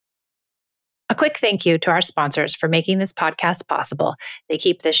quick thank you to our sponsors for making this podcast possible. They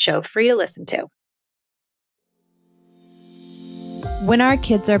keep this show free to listen to. When our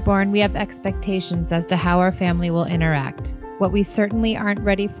kids are born, we have expectations as to how our family will interact. What we certainly aren't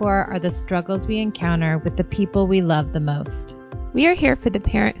ready for are the struggles we encounter with the people we love the most. We are here for the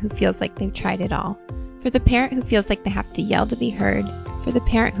parent who feels like they've tried it all, for the parent who feels like they have to yell to be heard, for the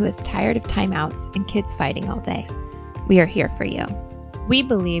parent who is tired of timeouts and kids fighting all day. We are here for you. We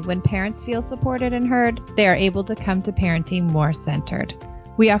believe when parents feel supported and heard, they are able to come to parenting more centered.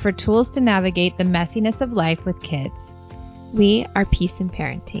 We offer tools to navigate the messiness of life with kids. We are Peace in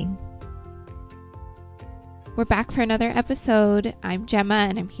Parenting. We're back for another episode. I'm Gemma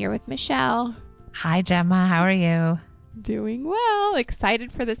and I'm here with Michelle. Hi, Gemma. How are you? Doing well.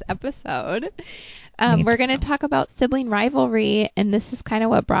 Excited for this episode. We're going to talk about sibling rivalry, and this is kind of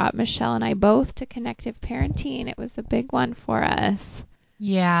what brought Michelle and I both to Connective Parenting. It was a big one for us.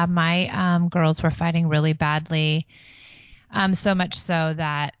 Yeah, my girls were fighting really badly, so much so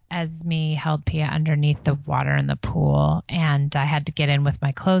that Esme held Pia underneath the water in the pool, and I had to get in with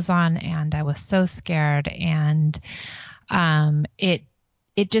my clothes on, and I was so scared, and it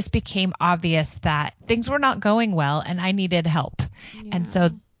just became obvious that things were not going well, and I needed help. Yeah. And so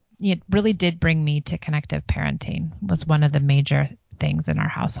it really did bring me to Connective Parenting. Was one of the major things in our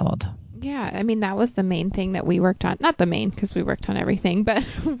household. Yeah, I mean, that was the main thing that we worked on. Not the main, because we worked on everything, but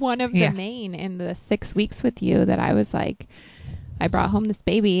one of the main in the 6 weeks with you that I was like, I brought home this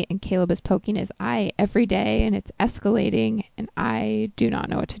baby and Caleb is poking his eye every day and it's escalating and I do not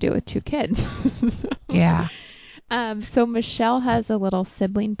know what to do with 2 kids. Yeah. So Michelle has a little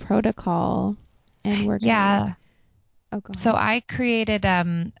sibling protocol and we're going to... So I created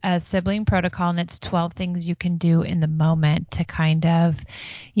a sibling protocol, and it's 12 things you can do in the moment to kind of,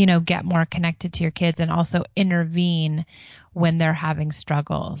 get more connected to your kids and also intervene when they're having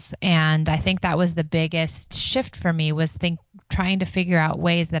struggles. And I think that was the biggest shift for me, was trying to figure out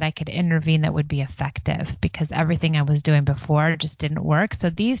ways that I could intervene that would be effective, because everything I was doing before just didn't work. So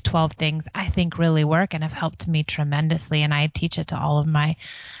these 12 things I think really work and have helped me tremendously. And I teach it to all of my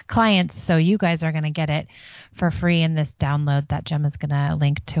clients. So you guys are going to get it for free in this download that Gemma's going to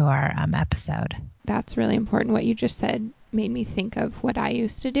link to our episode. That's really important. What you just said made me think of what I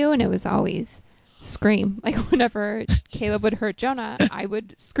used to do. And it was always scream. Like whenever Caleb would hurt Jonah, I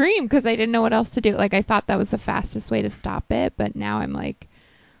would scream because I didn't know what else to do. Like I thought that was the fastest way to stop it. But now I'm like,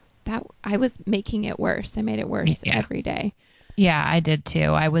 that I was making it worse. I made it worse every day. Yeah, I did too.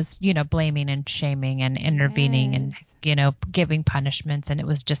 I was, blaming and shaming and intervening and, giving punishments. And it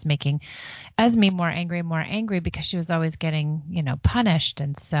was just making Esme more angry because she was always getting, punished.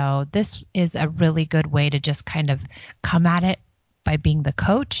 And so this is a really good way to just kind of come at it by being the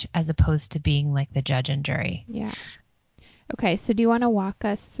coach as opposed to being like the judge and jury. Yeah. Okay. So do you want to walk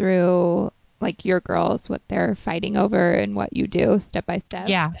us through like your girls, what they're fighting over and what you do step by step?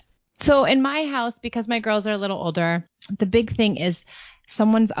 Yeah. So in my house, because my girls are a little older, the big thing is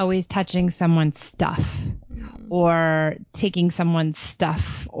someone's always touching someone's stuff or taking someone's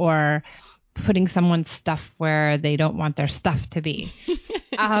stuff or putting someone's stuff where they don't want their stuff to be.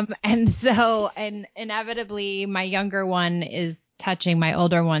 And inevitably my younger one is touching my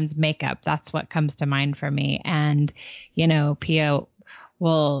older one's makeup. That's what comes to mind for me. And, Pia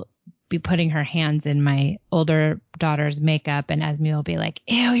will be putting her hands in my older daughter's makeup and Esme will be like,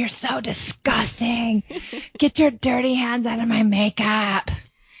 ew, you're so disgusting. Get your dirty hands out of my makeup.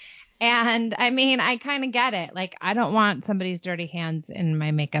 And I mean, I kind of get it. Like, I don't want somebody's dirty hands in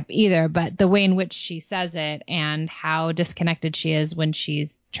my makeup either, but the way in which she says it and how disconnected she is when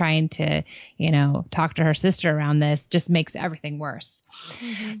she's trying to, talk to her sister around this just makes everything worse.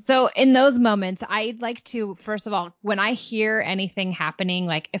 Mm-hmm. So in those moments, I'd like to, first of all, when I hear anything happening,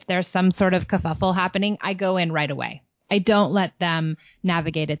 like if there's some sort of kerfuffle happening, I go in right away. I don't let them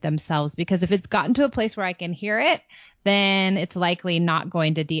navigate it themselves, because if it's gotten to a place where I can hear it, then it's likely not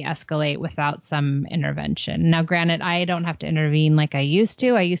going to de-escalate without some intervention. Now, granted, I don't have to intervene like I used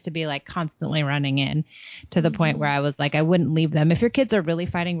to. I used to be like constantly running in to the point where I was like, I wouldn't leave them. If your kids are really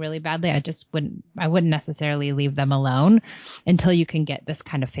fighting really badly, I wouldn't necessarily leave them alone until you can get this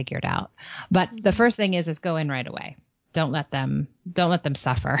kind of figured out. But the first thing is go in right away. Don't let them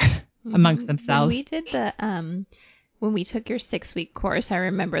suffer amongst themselves. When we did when we took your 6-week course, I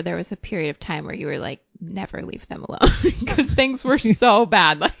remember there was a period of time where you were like, never leave them alone because things were so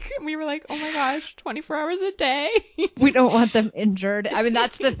bad. Like we were like, oh my gosh, 24 hours a day. We don't want them injured. I mean,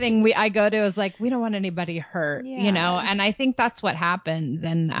 that's the thing I go to is like, we don't want anybody hurt, and I think that's what happens.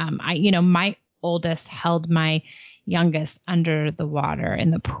 And my oldest held my youngest under the water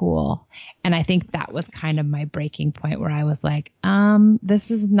in the pool. And I think that was kind of my breaking point where I was like,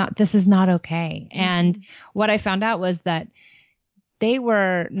 this is not okay. And what I found out was that they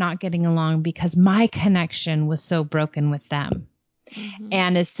were not getting along because my connection was so broken with them.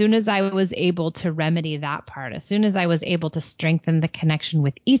 And as soon as I was able to remedy that part, as soon as I was able to strengthen the connection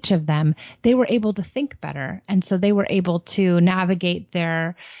with each of them, they were able to think better. And so they were able to navigate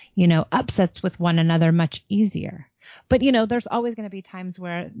their, upsets with one another much easier. But, there's always going to be times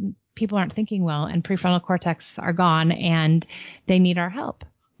where people aren't thinking well and prefrontal cortex are gone and they need our help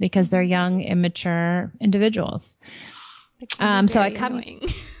because they're young, immature individuals. So I come.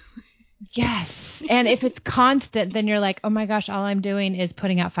 Yes. And if it's constant, then you're like, oh my gosh, all I'm doing is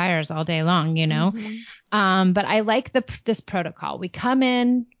putting out fires all day long, But I like this protocol. We come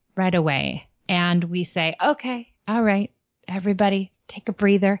in right away and we say, okay, all right, everybody take a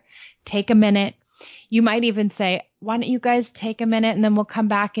breather, take a minute. You might even say, why don't you guys take a minute and then we'll come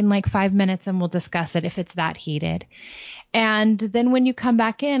back in like 5 minutes and we'll discuss it if it's that heated. And then when you come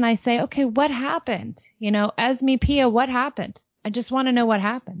back in, I say, okay, what happened? Esme, Pia, what happened? I just want to know what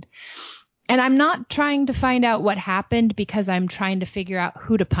happened. And I'm not trying to find out what happened because I'm trying to figure out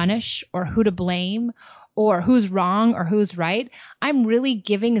who to punish or who to blame or who's wrong or who's right. I'm really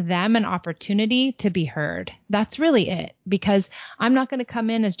giving them an opportunity to be heard. That's really it, because I'm not going to come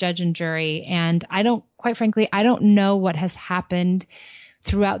in as judge and jury. And quite frankly, I don't know what has happened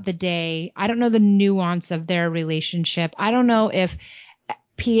throughout the day. I don't know the nuance of their relationship. I don't know if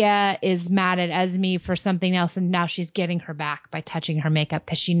Pia is mad at Esme for something else and now she's getting her back by touching her makeup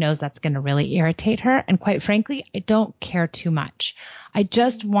because she knows that's going to really irritate her. And quite frankly, I don't care too much. I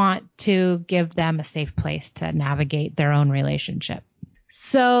just want to give them a safe place to navigate their own relationship.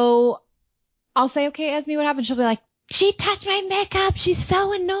 So I'll say, okay, Esme, what happened? She'll be like, she touched my makeup. She's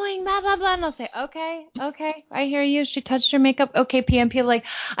so annoying, blah, blah, blah. And I'll say, okay, I hear you. She touched her makeup. Okay, Pia. And Pia like,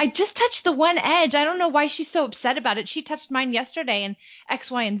 I just touched the one edge. I don't know why she's so upset about it. She touched mine yesterday and X,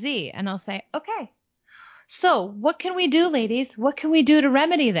 Y, and Z. And I'll say, okay. So what can we do, ladies? What can we do to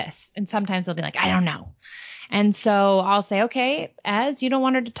remedy this? And sometimes they'll be like, I don't know. And so I'll say, okay, as you don't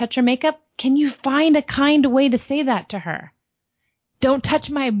want her to touch her makeup, can you find a kind way to say that to her? Don't touch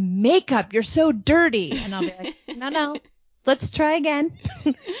my makeup. You're so dirty. And I'll be like, no, let's try again.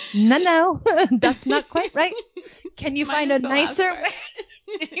 No, that's not quite right. Can you find a nicer way?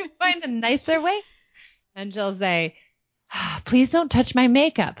 Can you find a nicer way? And she'll say, please don't touch my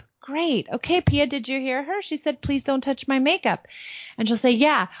makeup. Great. Okay, Pia, did you hear her? She said, please don't touch my makeup. And she'll say,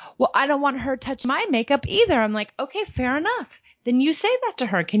 yeah, well, I don't want her to touch my makeup either. I'm like, okay, fair enough. Then you say that to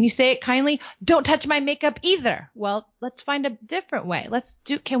her. Can you say it kindly? Don't touch my makeup either. Well, let's find a different way.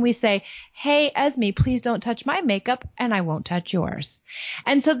 Can we say, hey, Esme, please don't touch my makeup and I won't touch yours.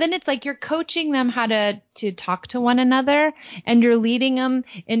 And so then it's like you're coaching them how to talk to one another and you're leading them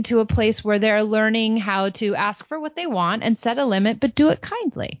into a place where they're learning how to ask for what they want and set a limit, but do it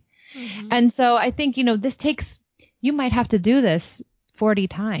kindly. And so I think, you might have to do this 40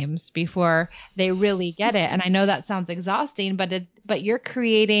 times before they really get it. And I know that sounds exhausting, but you're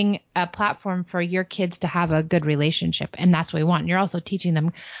creating a platform for your kids to have a good relationship. And that's what we want. And you're also teaching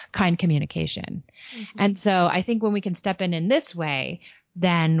them kind communication. And so I think when we can step in this way,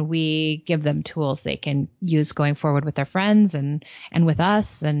 then we give them tools they can use going forward with their friends and with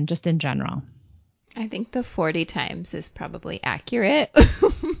us and just in general. I think the 40 times is probably accurate. But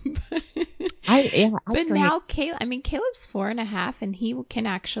now Caleb's 4.5 and he can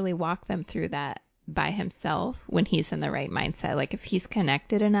actually walk them through that by himself when he's in the right mindset. Like if he's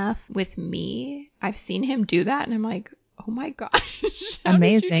connected enough with me, I've seen him do that and I'm like, oh my gosh.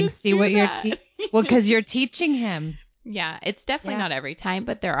 Amazing. See what you're well, because you're teaching him. Yeah, it's definitely not every time,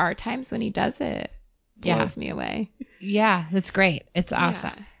 but there are times when he does it. Blows me away. Yeah, that's great. It's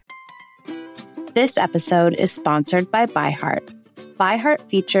awesome. Yeah. This episode is sponsored by ByHeart. ByHeart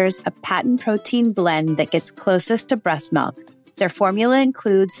features a patent protein blend that gets closest to breast milk. Their formula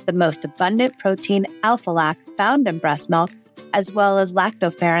includes the most abundant protein, Alpha-Lac, found in breast milk, as well as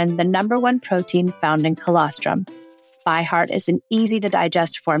lactoferrin, the #1 protein found in colostrum. ByHeart is an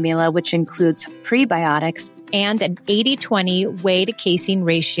easy-to-digest formula which includes prebiotics and an 80-20 whey to casein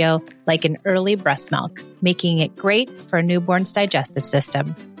ratio like in early breast milk, making it great for a newborn's digestive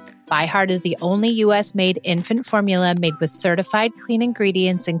system. ByHeart is the only U.S.-made infant formula made with certified clean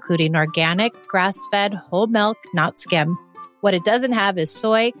ingredients, including organic, grass-fed, whole milk, not skim. What it doesn't have is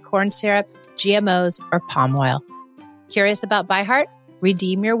soy, corn syrup, GMOs, or palm oil. Curious about ByHeart?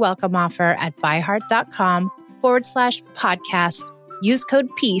 Redeem your welcome offer at byheart.com/podcast. Use code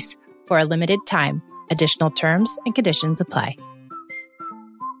PEACE for a limited time. Additional terms and conditions apply.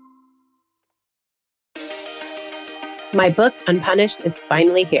 My book, Unpunished, is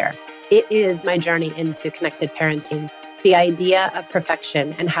finally here. It is my journey into connected parenting, the idea of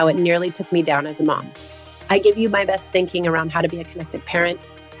perfection and how it nearly took me down as a mom. I give you my best thinking around how to be a connected parent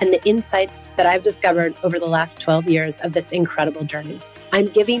and the insights that I've discovered over the last 12 years of this incredible journey. I'm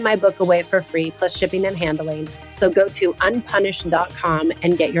giving my book away for free, plus shipping and handling. So go to unpunished.com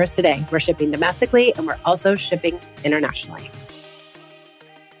and get yours today. We're shipping domestically and we're also shipping internationally.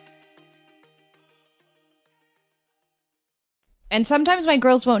 And sometimes my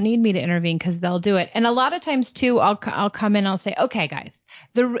girls won't need me to intervene because they'll do it. And a lot of times too, I'll come in, I'll say, okay, guys,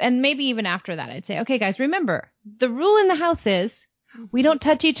 and maybe even after that, I'd say, okay, guys, remember the rule in the house is we don't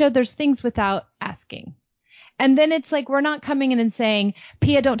touch each other's things without asking. And then it's like, we're not coming in and saying,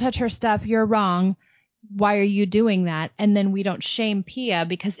 Pia, don't touch her stuff. You're wrong. Why are you doing that? And then we don't shame Pia,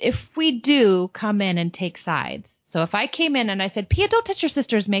 because if we do come in and take sides. So if I came in and I said, Pia, don't touch your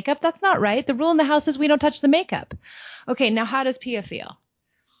sister's makeup. That's not right. The rule in the house is we don't touch the makeup. Okay, now how does Pia feel?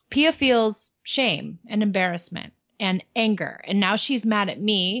 Pia feels shame and embarrassment and anger. And now she's mad at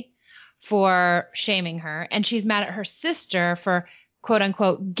me for shaming her. And she's mad at her sister for, quote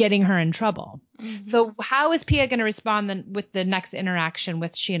unquote, getting her in trouble. Mm-hmm. So how is Pia going to respond then with the next interaction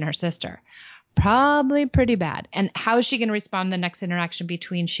with she and her sister? Probably pretty bad. And how is she going to respond the next interaction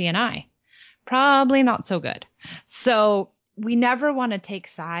between she and I? Probably not so good. So we never want to take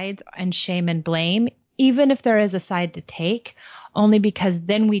sides and shame and blame, even if there is a side to take, only because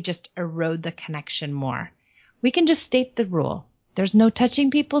then we just erode the connection more. We can just state the rule. There's no touching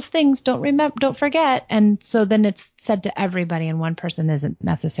people's things. Don't forget. And so then it's said to everybody and one person isn't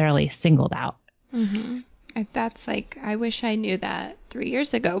necessarily singled out. Mm-hmm. That's like, I wish I knew that 3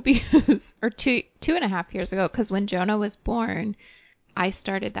 years ago because, or 2.5 years ago, because when Jonah was born, I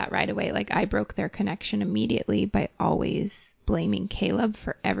started that right away. Like I broke their connection immediately by always blaming Caleb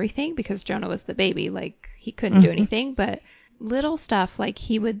for everything because Jonah was the baby. Like he couldn't do anything, but little stuff like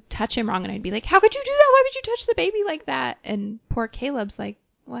he would touch him wrong and I'd be like, how could you do that? Why would you touch the baby like that? And poor Caleb's like,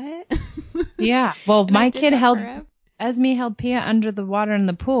 what? Yeah. Well, my kid Esme held Pia under the water in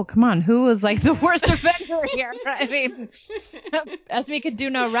the pool. Come on. Who was like the worst offender here? I mean, Esme could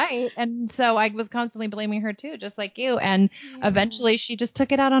do no right. And so I was constantly blaming her too, just like you. And eventually she just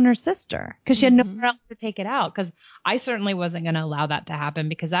took it out on her sister because she had nowhere else to take it out. Because I certainly wasn't going to allow that to happen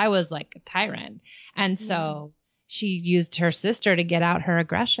because I was like a tyrant. And so she used her sister to get out her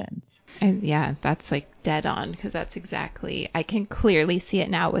aggressions. And yeah, that's like dead on because that's exactly, I can clearly see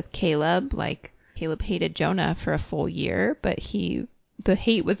it now with Caleb. Like Caleb hated Jonah for a full year, but the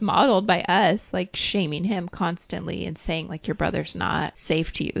hate was modeled by us, like shaming him constantly and saying like, your brother's not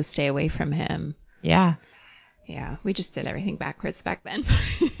safe to you. Stay away from him. Yeah. Yeah. We just did everything backwards back then.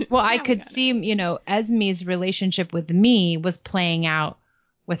 Well, I could see, Esme's relationship with me was playing out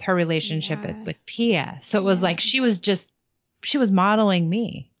with her relationship with Pia. So it was like she was modeling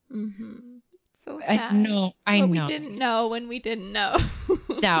me. Mm-hmm. So sad. I know. We didn't know when we didn't know.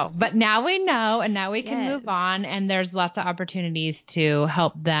 No, but now we know, and now we can move on, and there's lots of opportunities to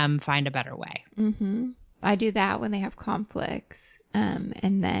help them find a better way. Mm-hmm. I do that when they have conflicts.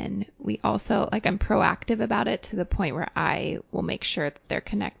 And then we also, like, I'm proactive about it to the point where I will make sure that they're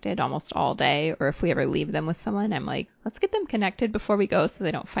connected almost all day. Or if we ever leave them with someone, I'm like, let's get them connected before we go so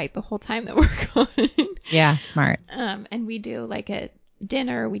they don't fight the whole time that we're gone. Yeah, smart. And we do, like, at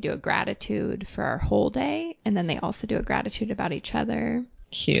dinner, we do a gratitude for our whole day. And then they also do a gratitude about each other.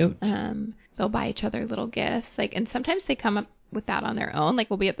 Cute. They'll buy each other little gifts. Like, and sometimes they come up with that on their own. Like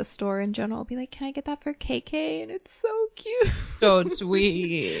we'll be at the store and Jonah will be like, can I get that for KK? And it's so cute. So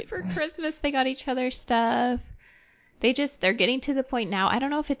sweet. For Christmas they got each other stuff. They're getting to the point now. I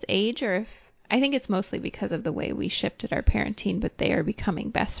don't know if it's age or if, I think it's mostly because of the way we shifted our parenting, but they are becoming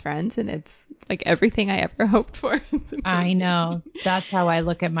best friends and it's like everything I ever hoped for. I know. That's how I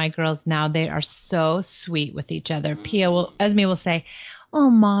look at my girls now. They are so sweet with each other. Esme will say, oh,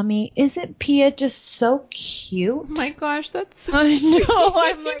 Mommy, isn't Pia just so cute? Oh my gosh, that's so I sweet. know.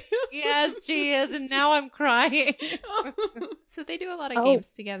 I'm like, yes, she is. And now I'm crying. So they do a lot of games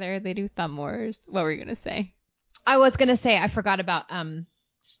together. They do thumb wars. What were you going to say? I was going to say, I forgot about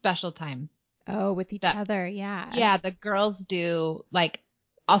special time. Oh, with each other. Yeah. Yeah. The girls do like,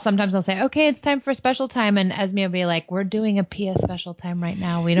 sometimes I'll say, okay, it's time for special time. And Esme will be like, we're doing a Pia special time right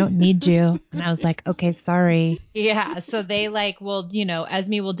now. We don't need you. And I was like, okay, sorry. Yeah. So they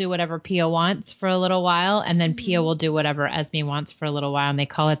Esme will do whatever Pia wants for a little while. And then Pia will do whatever Esme wants for a little while. And they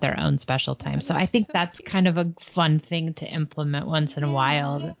call it their own special time. So I think that's cute. Kind of a fun thing to implement once in a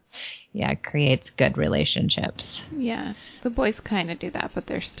while. Yeah. It creates good relationships. Yeah. The boys kind of do that, but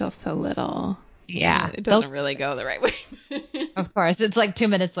they're still so little. Yeah. It doesn't really go the right way. Of course. It's like 2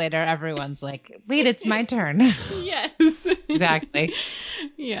 minutes later, everyone's like, wait, it's my turn. Yes. Exactly.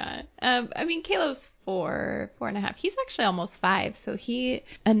 Yeah. I mean, Caleb's 4.5. He's actually almost 5. So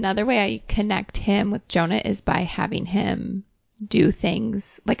another way I connect him with Jonah is by having him do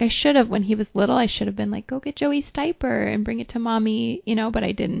things. Like I should have, when he was little, I should have been like, go get Joey's diaper and bring it to mommy, but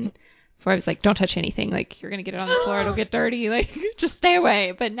I didn't. Before I was like, don't touch anything. Like, you're going to get it on the floor. It'll get dirty. Like, just stay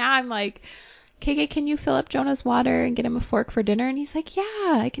away. But now I'm like, KK, can you fill up Jonah's water and get him a fork for dinner? And he's like, yeah,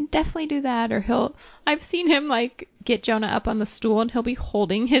 I can definitely do that. Or I've seen him like get Jonah up on the stool and he'll be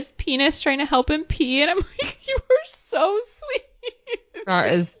holding his penis trying to help him pee. And I'm like, you are so sweet.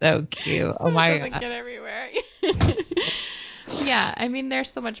 That is so cute. So oh my it doesn't God. get everywhere. Yeah, I mean, they're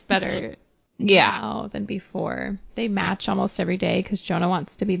so much better now than before. They match almost every day because Jonah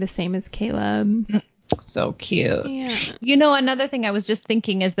wants to be the same as Caleb. So cute. Yeah. Another thing I was just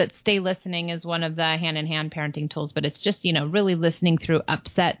thinking is that stay listening is one of the hand-in-hand parenting tools, but it's just, really listening through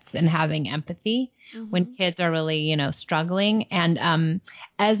upsets and having empathy when kids are really, struggling. And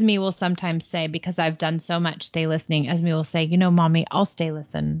Esme will sometimes say, because I've done so much stay listening, Esme will say, Mommy, I'll stay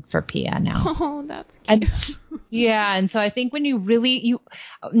listen for Pia now. Oh, that's cute. And so I think when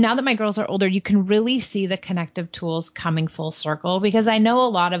now that my girls are older, you can really see the connective tools coming full circle, because I know a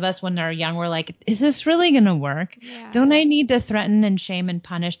lot of us when they're young, we're like, is this really going to work? Yeah. Don't I need to threaten and shame and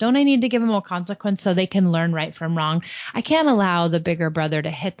punish? Don't I need to give them a consequence so they can learn right from wrong? I can't allow the bigger brother to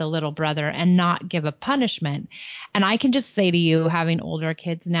hit the little brother and not give a punishment. And I can just say to you, having older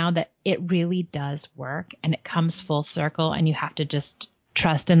kids now, that it really does work and it comes full circle, and you have to just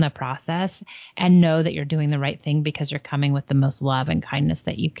trust in the process and know that you're doing the right thing because you're coming with the most love and kindness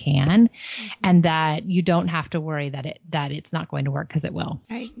that you can, and that you don't have to worry that it's not going to work, because it will.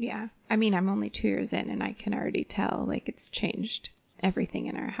 Yeah. I mean, I'm only 2 years in and I can already tell like it's changed everything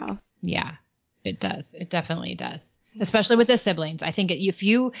in our house. Yeah, it does. It definitely does. Especially with the siblings. I think if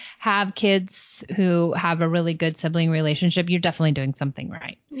you have kids who have a really good sibling relationship, you're definitely doing something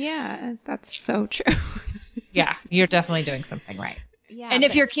right. Yeah, that's so true. Yeah, you're definitely doing something right. Yeah, and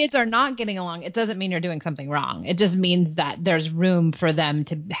if your kids are not getting along, it doesn't mean you're doing something wrong. It just means that there's room for them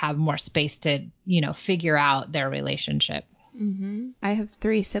to have more space to, figure out their relationship. I have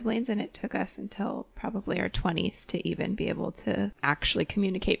 3 siblings, and it took us until probably our 20s to even be able to actually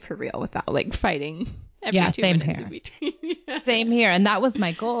communicate for real without like fighting. Same here. Same here. And that was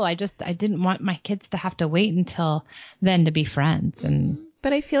my goal. I didn't want my kids to have to wait until then to be friends.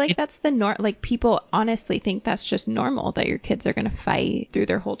 But I feel like that's the norm. Like, people honestly think that's just normal, that your kids are going to fight through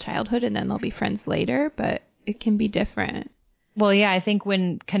their whole childhood and then they'll be friends later. But it can be different. Well, yeah, I think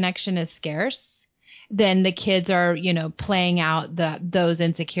when connection is scarce, then the kids are, playing out those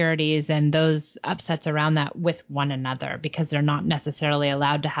insecurities and those upsets around that with one another, because they're not necessarily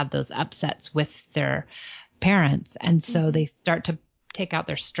allowed to have those upsets with their parents. And so they start to take out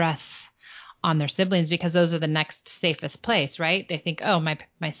their stress on their siblings, because those are the next safest place, right? They think, oh,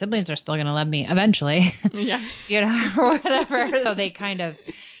 my siblings are still going to love me eventually, or whatever. So they kind of,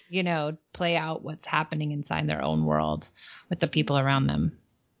 play out what's happening inside their own world with the people around them.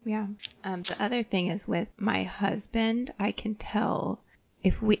 Yeah. The other thing is with my husband, I can tell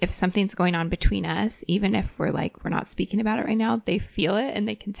if something's going on between us, even if we're not speaking about it right now, they feel it and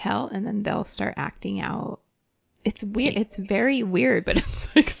they can tell, and then they'll start acting out. It's weird. It's very weird, but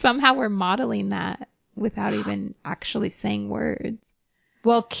it's like somehow we're modeling that without even actually saying words.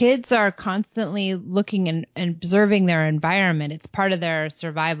 Well, kids are constantly looking and observing their environment. It's part of their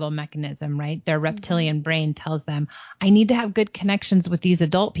survival mechanism, right? Their reptilian brain tells them, I need to have good connections with these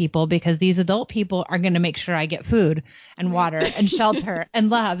adult people, because these adult people are going to make sure I get food and water and shelter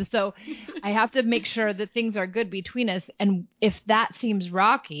and love. So I have to make sure that things are good between us. And if that seems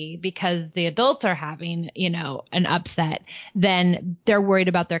rocky because the adults are having, an upset, then they're worried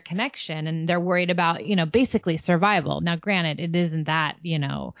about their connection, and they're worried about, basically survival. Now, granted, it isn't that,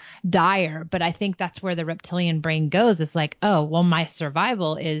 dire, but I think that's where the reptilian brain goes. It's like, oh, well, my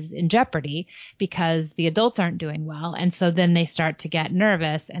survival is in jeopardy because the adults aren't doing well. And so then they start to get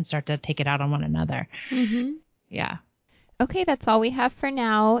nervous and start to take it out on one another. Yeah. Okay, that's all we have for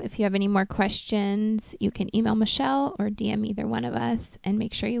now. If you have any more questions, you can email Michelle or DM either one of us, and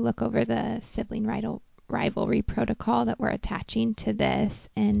make sure you look over the sibling rivalry protocol that we're attaching to this.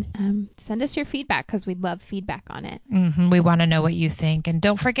 And send us your feedback because we'd love feedback on it. We want to know what you think. And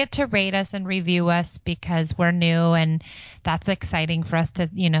don't forget to rate us and review us because we're new and that's exciting for us to,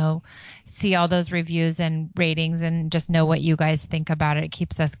 see all those reviews and ratings and just know what you guys think about it. It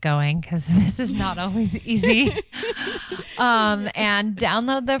keeps us going because this is not always easy. And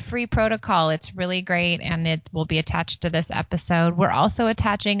download the free protocol. It's really great and it will be attached to this episode. We're also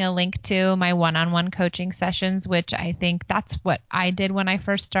attaching a link to my one-on-one coaching sessions, which I think that's what I did when I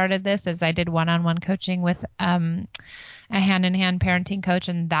first started this, is I did one-on-one coaching with a hand-in-hand parenting coach,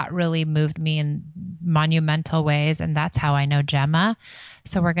 and that really moved me in monumental ways, and that's how I know Gemma.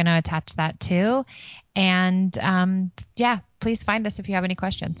 So we're going to attach that too. And please find us if you have any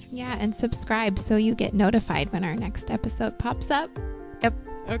questions. Yeah, and subscribe so you get notified when our next episode pops up. Yep.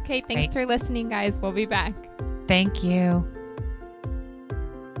 Okay, thanks for listening, guys. We'll be back. Thank you.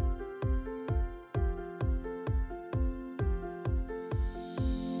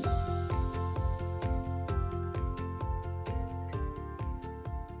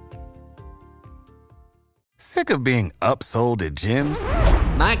 Sick of being upsold at gyms?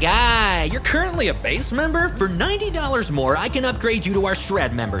 My guy, you're currently a base member? For $90 more, I can upgrade you to our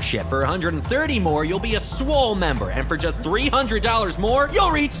Shred membership. For $130 more, you'll be a Swole member. And for just $300 more,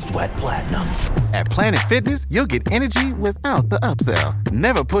 you'll reach Sweat Platinum. At Planet Fitness, you'll get energy without the upsell.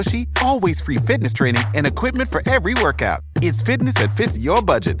 Never pushy, always free fitness training and equipment for every workout. It's fitness that fits your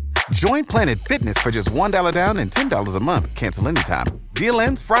budget. Join Planet Fitness for just $1 down and $10 a month. Cancel anytime. Deal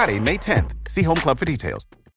ends Friday, May 10th. See Home Club for details.